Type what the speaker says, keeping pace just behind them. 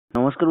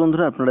নমস্কার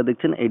বন্ধুরা, আপনারা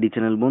দেখছেন এডি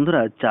চ্যানেল।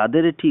 বন্ধুরা,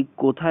 চাঁদের ঠিক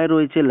কোথায়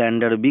রয়েছে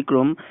ল্যান্ডার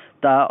বিক্রম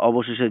তা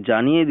অবশেষে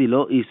জানিয়ে দিল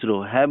ইসরো।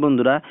 হ্যাঁ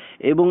বন্ধুরা,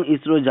 এবং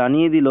ইসরো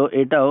জানিয়ে দিল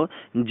এটাও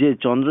যে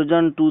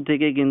চন্দ্রযান 2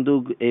 থেকে কিন্তু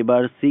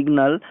এবার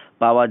সিগন্যাল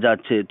পাওয়া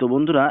যাচ্ছে। তো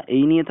বন্ধুরা,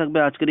 এই নিয়ে থাকবে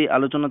আজকের এই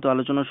আলোচনা। তো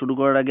আলোচনা শুরু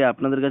করার আগে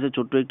আপনাদের কাছে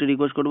ছোট্ট একটি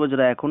রিকোয়েস্ট করবো,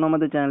 যারা এখনও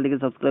আমাদের চ্যানেলটিকে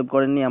সাবস্ক্রাইব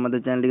করেননি আমাদের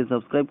চ্যানেলটিকে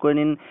সাবস্ক্রাইব করে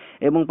নিন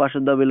এবং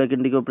পাশের দেওয়া বেল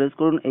আইকনটিকেও প্রেস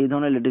করুন এই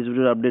ধরনের লেটেস্ট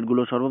ভিডিওর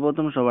আপডেটগুলো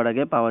সর্বপ্রথম সবার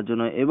আগে পাওয়ার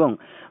জন্য। এবং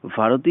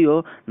ভারতীয়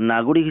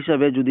নাগরিক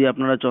হিসাবে যদি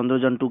আপনারা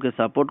চন্দ্রযান 2 কে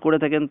সাপোর্ট করে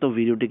থাকেন তো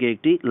ভিডিওটিকে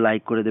একটি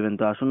লাইক করে দেবেন।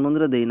 তো আসুন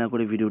বন্ধুরা, দেরি না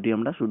করে ভিডিওটি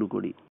আমরা শুরু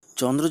করি।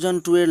 চন্দ্রযান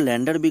 2 এর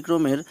ল্যান্ডার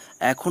বিক্রমের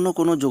এখনও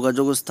কোনো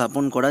যোগাযোগ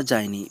স্থাপন করা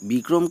যায়নি।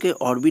 বিক্রমকে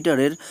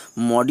অরবিটারের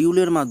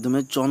মডিউলের মাধ্যমে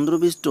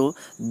চন্দ্রপৃষ্ঠ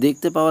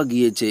দেখতে পাওয়া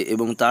গিয়েছে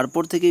এবং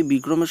তারপর থেকেই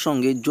বিক্রমের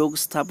সঙ্গে যোগ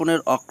স্থাপনের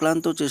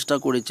অক্লান্ত চেষ্টা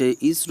করেছে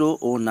ইসরো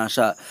ও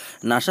নাসা।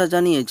 নাসা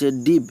জানিয়েছে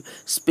ডিপ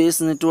স্পেস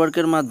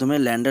নেটওয়ার্কের মাধ্যমে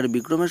ল্যান্ডার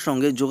বিক্রমের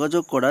সঙ্গে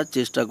যোগাযোগ করার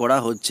চেষ্টা করা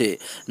হচ্ছে।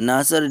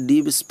 নাসার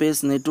ডিপ স্পেস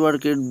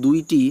নেটওয়ার্কের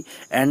 2টি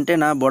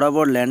অ্যান্টেনা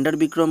বরাবর ল্যান্ডার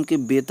বিক্রমকে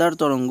বেতার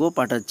তরঙ্গ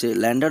পাঠাচ্ছে।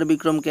 ল্যান্ডার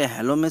বিক্রমকে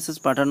হ্যালো মেসেজ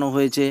পাঠানো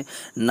হয়েছে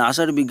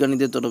নাসার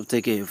বিজ্ঞানীদের তরফ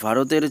থেকে।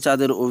 ভারতের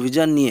চাঁদের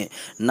অভিযান নিয়ে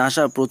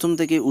নাসা প্রথম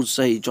থেকে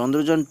উৎসাহী।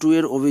 চন্দ্রযান 2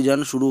 এর অভিযান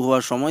শুরু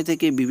হওয়ার সময়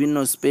থেকে বিভিন্ন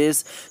স্পেস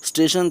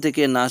স্টেশন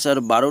থেকে নাসার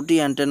 12টি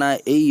অ্যান্টেনা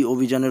এই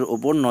অভিযানের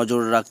ওপর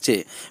নজর রাখছে।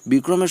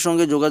 বিক্রমের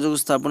সঙ্গে যোগাযোগ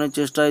স্থাপনের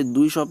চেষ্টায়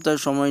 2 সপ্তাহ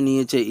সময়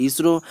নিয়েছে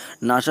ইসরো।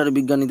 নাসার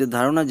বিজ্ঞানীদের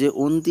ধারণা যে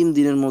অন্তিম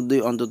দিনের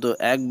মধ্যেই অন্তত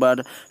একবার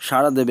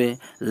সাড়া দেবে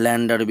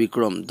ল্যান্ডার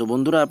বিক্রম। তো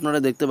বন্ধুরা, আপনারা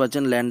দেখতে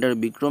পাচ্ছেন ল্যান্ডার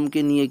বিক্রমকে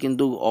নিয়ে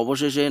কিন্তু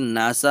অবশেষে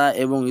নাসা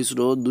এবং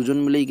ইসরো দুজন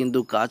মিলেই কিন্তু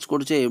কাজ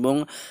করছে এবং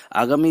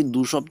আগামী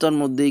 2 সপ্তাহের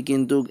মধ্যেই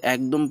কিন্তু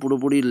একদম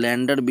পুরোপুরি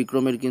ল্যান্ডার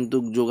বিক্রমের কিন্তু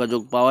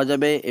যোগাযোগ পাওয়া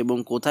যাবে এবং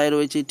কোথায়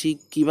রয়েছে, ঠিক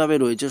কিভাবে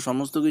রয়েছে,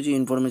 সমস্ত কিছু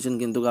ইনফরমেশন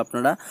কিন্তু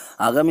আপনারা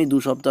আগামী 2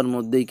 সপ্তাহের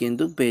মধ্যেই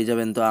কিন্তু পেয়ে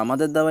যাবেন। তো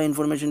আমাদের দেওয়া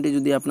ইনফরমেশনটি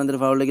যদি আপনাদের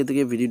ভালো লেগে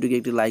থাকে ভিডিওটিকে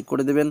একটি লাইক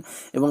করে দেবেন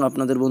এবং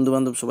আপনাদের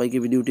বন্ধুবান্ধব সবাইকে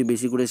ভিডিওটি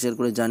বেশি করে শেয়ার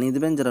করে জানিয়ে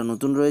দেবেন। যারা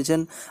নতুন রয়েছেন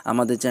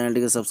আমাদের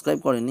চ্যানেলটিকে সাবস্ক্রাইব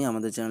করেননি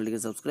আমাদের চ্যানেলটিকে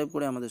সাবস্ক্রাইব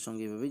করে আমাদের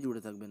সঙ্গে এভাবেই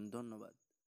জুড়ে থাকবেন। ধন্যবাদ।